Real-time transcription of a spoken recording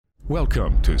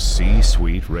Welcome to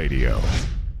C-Suite Radio.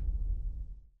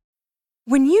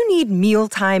 When you need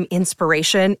mealtime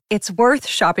inspiration, it's worth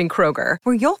shopping Kroger,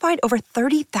 where you'll find over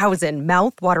 30,000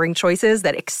 mouth-watering choices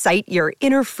that excite your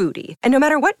inner foodie. And no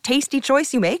matter what tasty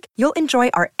choice you make, you'll enjoy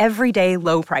our everyday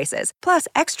low prices, plus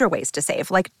extra ways to save,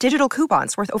 like digital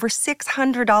coupons worth over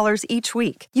 $600 each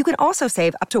week. You can also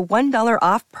save up to $1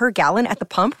 off per gallon at the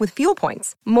pump with fuel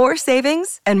points. More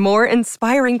savings and more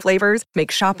inspiring flavors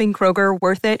make shopping Kroger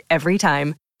worth it every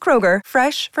time. Kroger,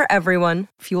 fresh for everyone.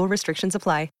 Fuel restrictions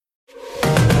apply.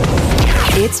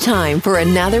 It's time for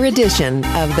another edition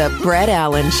of The Brett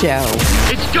Allen Show.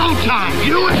 It's go time,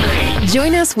 USA!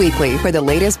 Join us weekly for the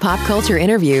latest pop culture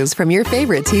interviews from your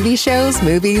favorite TV shows,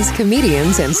 movies,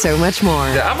 comedians, and so much more.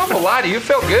 I'm not gonna lie to you, it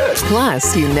felt good.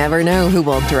 Plus, you never know who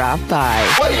will drop by.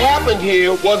 What happened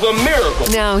here was a miracle.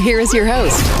 Now, here is your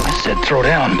host. I said throw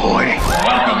down, boy.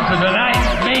 Welcome to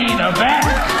tonight's main event.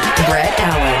 Brett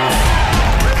Allen.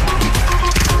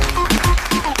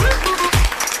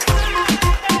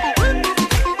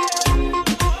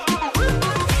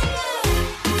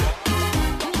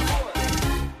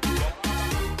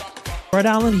 Brett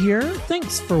Allen here.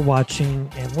 Thanks for watching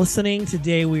and listening.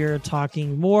 Today we are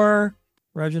talking more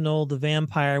Reginald the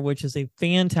Vampire, which is a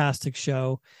fantastic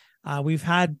show. We've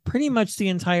had pretty much the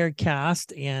entire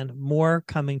cast and more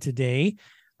coming today.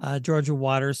 Georgia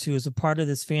Waters, who is a part of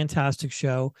this fantastic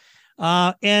show,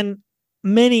 and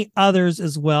many others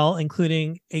as well,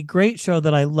 including a great show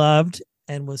that I loved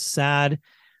and was sad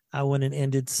when it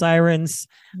ended, Sirens.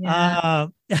 Yeah.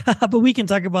 But we can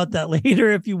talk about that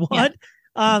later if you want.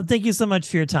 Yeah. Thank you so much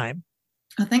for your time.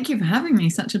 Oh, thank you for having me.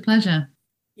 Such a pleasure.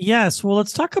 Yes. Well,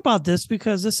 let's talk about this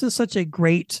because this is such a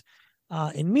great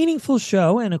and meaningful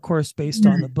show. And of course, based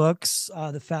on the books,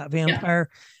 The Fat Vampire.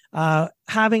 Yeah.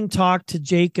 Having talked to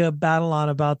Jacob Batalon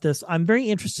about this, I'm very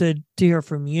interested to hear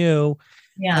from you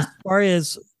as far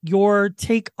as your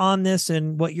take on this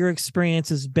and what your experience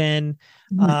has been,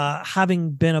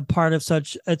 having been a part of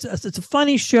such. It's a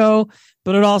funny show,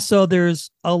 but it also,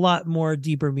 there's a lot more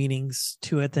deeper meanings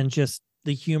to it than just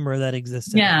the humor that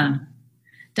exists. Yeah,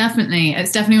 definitely.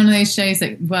 It's definitely one of those shows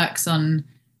that works on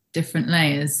different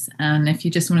layers. And if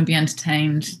you just want to be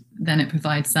entertained, then it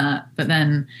provides that. But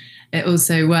then it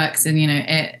also works and,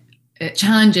 it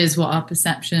challenges what our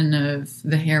perception of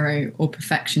the hero or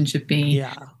perfection should be.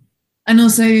 Yeah. And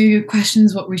also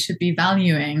questions what we should be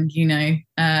valuing,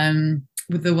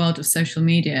 with the world of social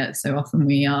media. So often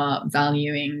we are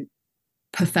valuing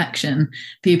perfection.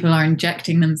 People are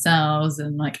injecting themselves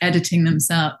and like editing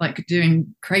themselves, like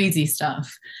doing crazy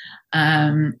stuff.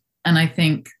 And I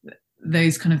think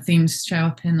those kind of themes show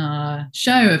up in our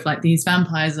show of like these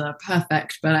vampires are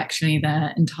perfect, but actually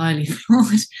they're entirely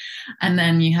flawed. And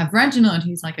then you have Reginald,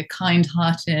 who's like a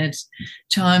kind-hearted,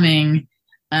 charming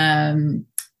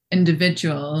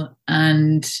individual,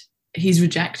 and he's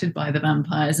rejected by the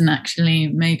vampires, and actually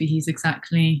maybe he's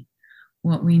exactly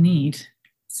what we need.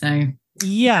 So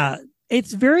yeah,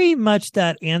 it's very much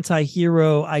that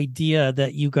anti-hero idea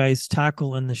that you guys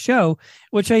tackle in the show,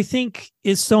 which I think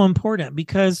is so important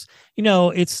because,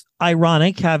 it's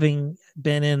ironic having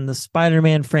been in the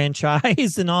Spider-Man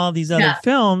franchise and all these other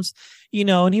films,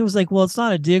 and he was like, well, it's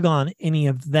not a dig on any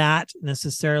of that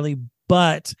necessarily,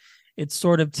 but it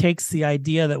sort of takes the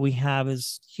idea that we have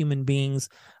as human beings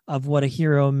of what a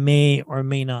hero may or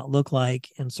may not look like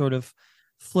and sort of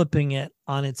flipping it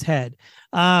on its head.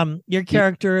 Your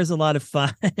character is a lot of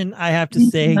fun, I have to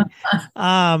say.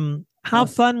 How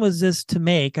fun was this to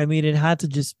make? I mean, it had to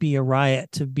just be a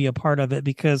riot to be a part of it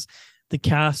because the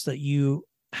cast that you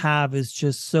have is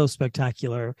just so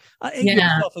spectacular.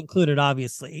 Yourself included,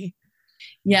 obviously.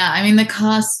 Yeah, I mean, the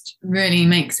cast really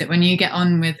makes it when you get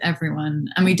on with everyone.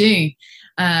 And we do.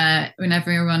 When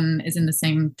everyone is in the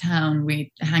same town,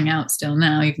 we hang out still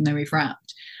now, even though we've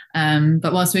wrapped.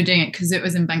 But whilst we're doing it, because it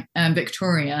was in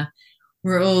Victoria,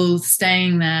 we're all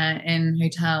staying there in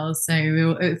hotels. So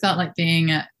it felt like being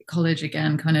at college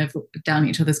again, kind of down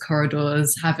each other's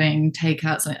corridors, having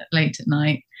takeouts late at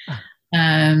night.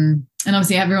 And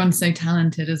obviously everyone's so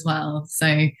talented as well.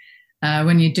 So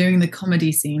when you're doing the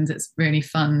comedy scenes, it's really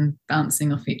fun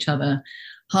bouncing off each other.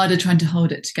 Harder trying to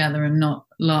hold it together and not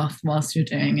laugh whilst you're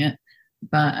doing it.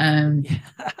 But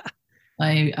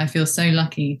I feel so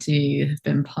lucky to have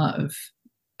been part of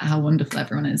how wonderful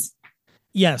everyone is.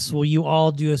 Yes, well, you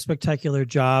all do a spectacular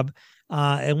job.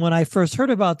 And when I first heard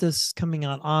about this coming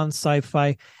out on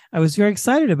Sci-Fi, I was very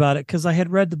excited about it because I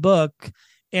had read the book.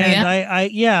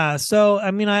 And so,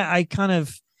 I mean, I kind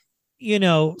of,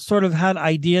 sort of had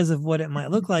ideas of what it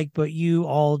might look like, but you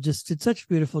all just did such a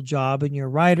beautiful job, and your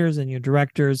writers and your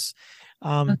directors.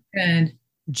 That's good.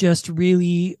 just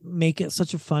really make it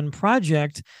such a fun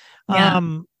project. Yeah.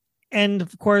 And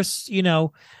of course,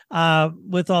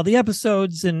 with all the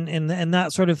episodes and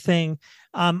that sort of thing,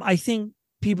 I think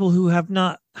people who have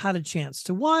not had a chance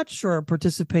to watch or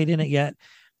participate in it yet,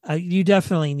 you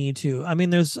definitely need to. I mean,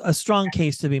 there's a strong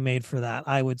case to be made for that,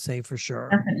 I would say, for sure.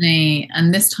 Definitely.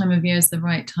 And this time of year is the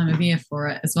right time of year for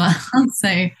it as well.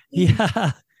 So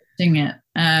yeah, doing it.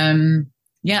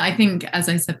 I think, as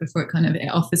I said before, it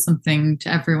offers something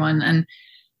to everyone.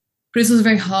 But it's also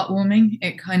very heartwarming.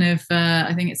 It kind of,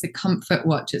 I think it's a comfort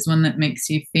watch. It's one that makes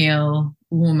you feel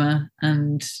warmer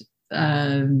and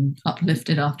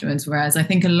uplifted afterwards. Whereas I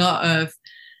think a lot of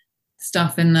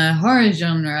stuff in the horror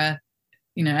genre,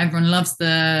 everyone loves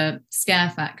the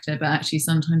scare factor, but actually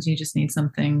sometimes you just need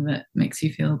something that makes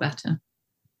you feel better.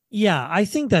 Yeah, I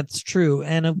think that's true.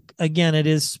 And again, it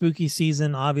is spooky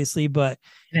season, obviously, but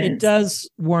it does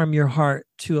warm your heart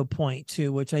to a point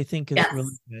too, which I think is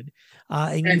really good.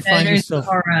 And you find yourself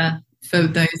horror for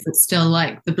those that still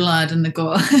like the blood and the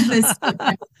gore.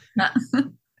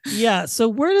 Yeah. So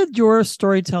where did your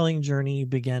storytelling journey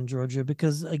begin, Georgia?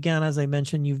 Because again, as I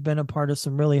mentioned, you've been a part of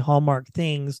some really hallmark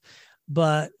things,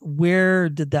 but where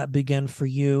did that begin for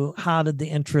you? How did the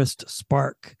interest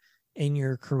spark in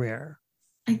your career?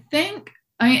 I think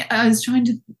I was trying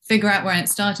to figure out where it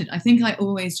started. I think I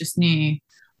always just knew I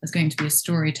was going to be a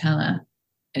storyteller.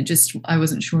 I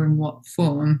wasn't sure in what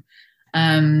form.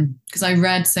 Because I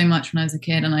read so much when I was a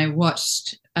kid and I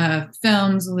watched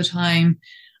films all the time.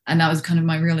 And that was kind of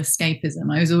my real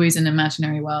escapism. I was always in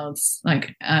imaginary worlds.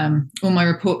 Like all my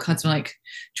report cards were like,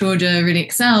 Georgia really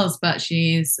excels, but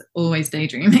she's always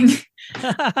daydreaming.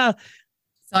 So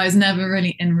I was never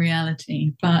really in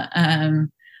reality. But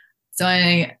so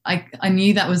I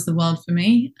knew that was the world for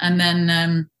me. And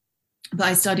then, but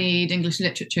I studied English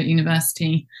literature at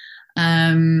university.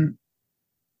 I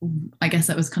guess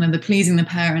that was kind of the pleasing the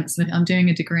parents. Like, I'm doing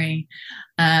a degree.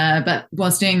 But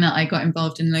whilst doing that, I got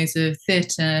involved in loads of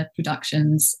theatre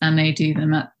productions, and they do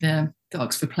them at the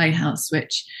Oxford Playhouse,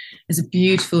 which is a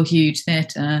beautiful, huge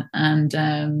theatre,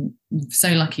 and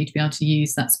so lucky to be able to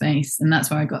use that space. And that's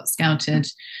where I got scouted.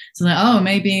 So like, oh,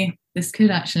 maybe this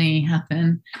could actually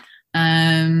happen.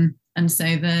 And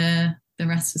so the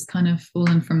rest has kind of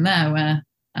fallen from there, where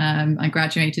I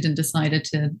graduated and decided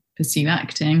to pursue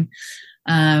acting.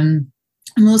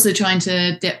 I'm also trying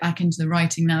to dip back into the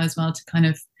writing now as well, to kind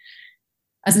of,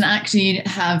 as an actor, you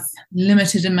have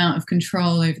limited amount of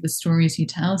control over the stories you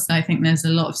tell. So I think there's a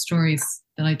lot of stories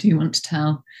that I do want to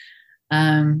tell.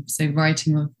 So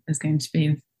writing is going to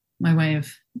be my way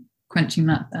of quenching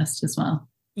that thirst as well.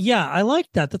 Yeah, I like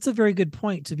that. That's a very good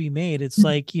point to be made. It's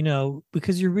like,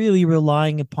 because you're really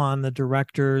relying upon the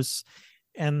directors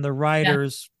and the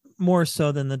writers more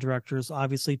so than the directors,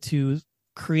 obviously, to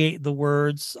create the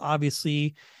words,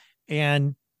 obviously,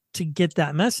 and to get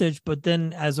that message. But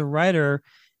then as a writer,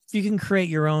 if you can create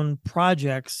your own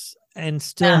projects and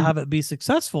still have it be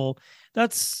successful,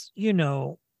 that's,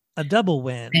 a double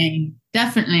win.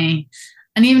 Definitely.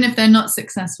 And even if they're not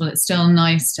successful, it's still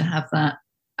nice to have that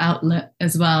outlet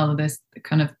as well. There's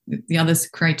kind of the other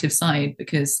creative side,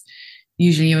 because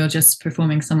usually you're just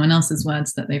performing someone else's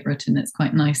words that they've written. It's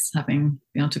quite nice being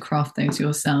able to craft those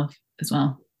yourself as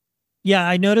well. Yeah,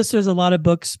 I noticed there's a lot of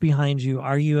books behind you.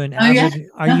 Are you an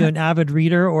avid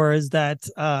reader, or is that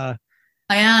I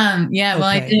am. Yeah, well,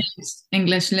 I did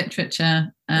English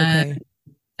literature at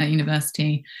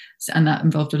university, and that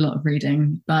involved a lot of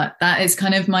reading. But that is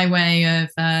kind of my way of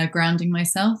grounding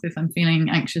myself. If I'm feeling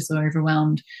anxious or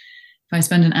overwhelmed, if I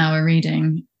spend an hour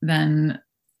reading, then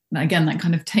again, that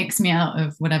kind of takes me out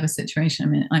of whatever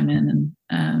situation I'm in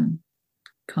and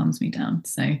calms me down.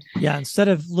 So yeah, instead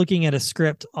of looking at a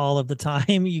script all of the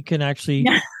time, you can actually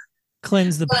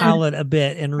cleanse the palate a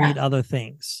bit and read other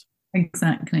things.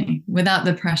 Exactly, without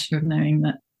the pressure of knowing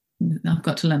that I've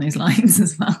got to learn those lines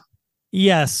as well.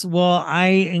 Yes, well, I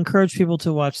encourage people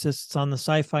to watch this. It's on the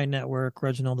Sci-Fi Network,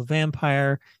 Reginald the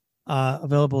Vampire,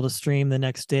 available to stream the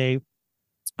next day.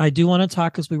 I do want to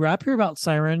talk, as we wrap here, about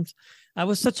Sirens. That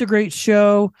was such a great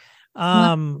show.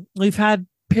 We've had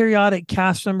periodic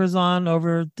cast members on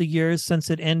over the years since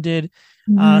it ended,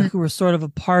 who were sort of a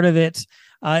part of it.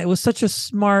 It was such a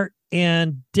smart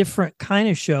and different kind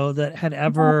of show that had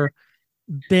ever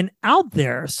been out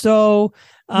there. So,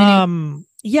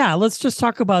 let's just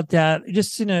talk about that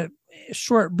just in a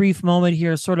short, brief moment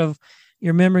here, sort of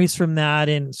your memories from that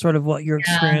and sort of what your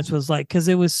experience was like, because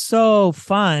it was so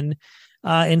fun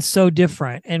and so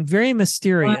different and very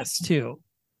mysterious too.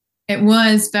 It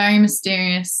was very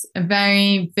mysterious, a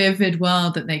very vivid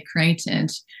world that they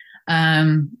created.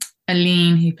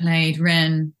 Aline, who played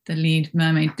Rin, the lead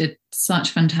mermaid, did such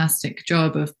a fantastic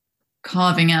job of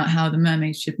carving out how the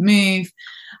mermaids should move,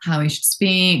 how we should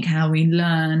speak, how we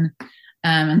learn,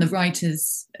 and the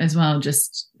writers as well.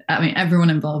 Everyone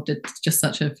involved did just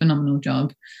such a phenomenal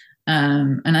job.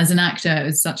 And as an actor, it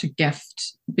was such a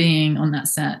gift being on that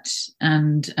set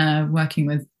and working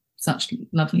with such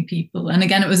lovely people. And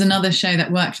again, it was another show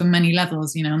that worked on many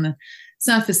levels. On the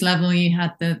surface level, you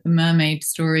had the mermaid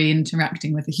story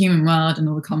interacting with the human world and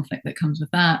all the conflict that comes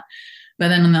with that. But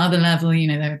then on the other level,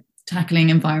 they're tackling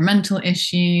environmental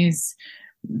issues,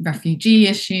 refugee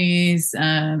issues,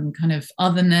 kind of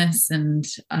otherness, and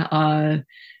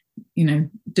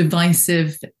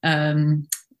divisive,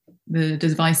 the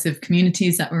divisive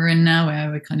communities that we're in now,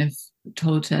 where we're kind of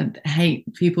told to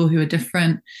hate people who are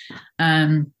different.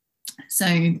 So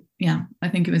yeah, I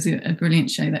think it was a brilliant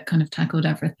show that kind of tackled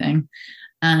everything.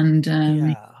 And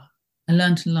I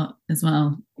learned a lot as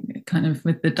well, kind of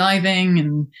with the diving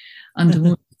and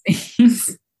underwater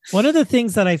things. One of the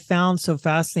things that I found so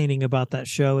fascinating about that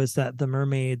show is that the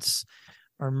mermaids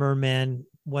or mermen,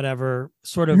 whatever,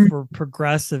 sort of were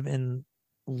progressive and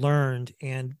learned,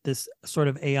 and this sort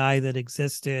of AI that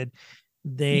existed,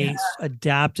 they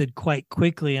adapted quite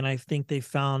quickly. And I think they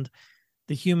found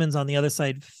the humans on the other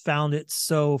side found it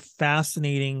so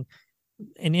fascinating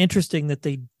and interesting that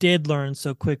they did learn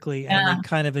so quickly, and they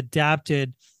kind of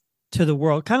adapted to the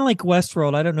world, kind of like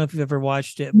Westworld. I don't know if you've ever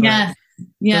watched it, but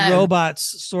the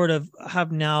robots sort of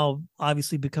have now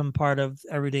obviously become part of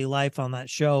everyday life on that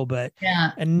show. But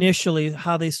initially,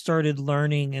 how they started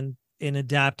learning and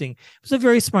adapting, it was a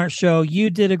very smart show.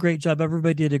 You did a great job.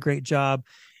 Everybody did a great job.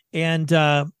 And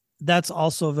that's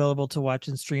also available to watch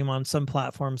and stream on some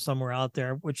platform somewhere out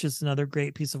there, which is another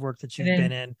great piece of work that you've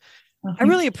been in. I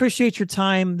really appreciate your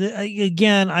time.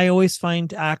 Again, I always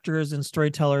find actors and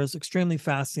storytellers extremely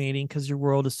fascinating because your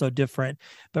world is so different.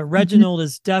 But Reginald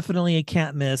is definitely a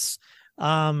can't miss.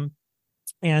 I'm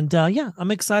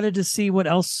excited to see what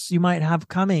else you might have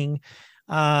coming.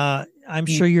 I'm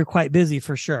sure you're quite busy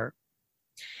for sure.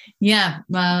 Yeah,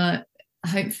 well,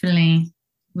 hopefully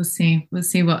we'll see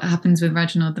what happens with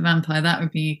Reginald the Vampire. That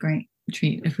would be a great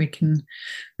treat if we can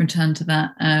return to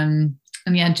that.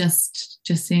 And yeah, just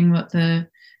seeing what the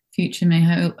future may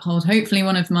hold. Hopefully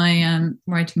one of my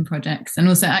writing projects. And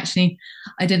also, actually,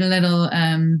 I did a little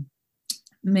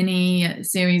mini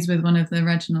series with one of the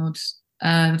Reginald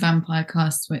the Vampire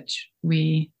cast, which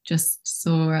we just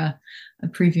saw a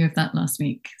preview of that last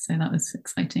week. So that was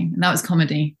exciting. And that was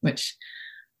comedy, which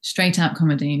straight out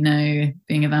comedy, no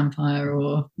being a vampire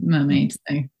or mermaid. So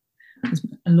it was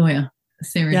a lawyer.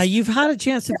 Yeah, you've had a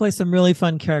chance to play some really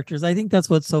fun characters. I think that's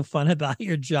what's so fun about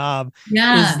your job.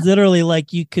 Yeah, is literally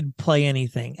like you could play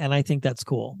anything, and I think that's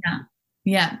cool.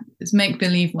 Yeah, it's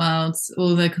make-believe worlds,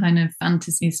 all the kind of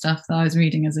fantasy stuff that I was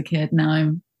reading as a kid.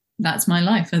 Now that's my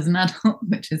life as an adult,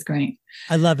 which is great.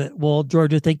 I love it. Well,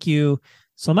 Georgia, thank you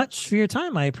so much for your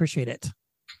time. I appreciate it.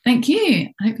 Thank you.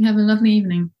 I hope you have a lovely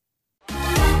evening.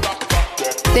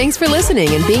 Thanks for listening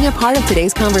and being a part of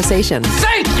today's conversation.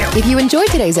 Thank you! If you enjoyed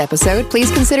today's episode,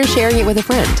 please consider sharing it with a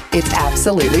friend. It's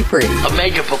absolutely free. Of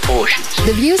major proportions.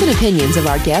 The views and opinions of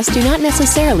our guests do not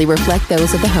necessarily reflect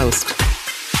those of the host.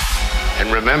 And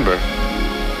remember,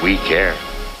 we care.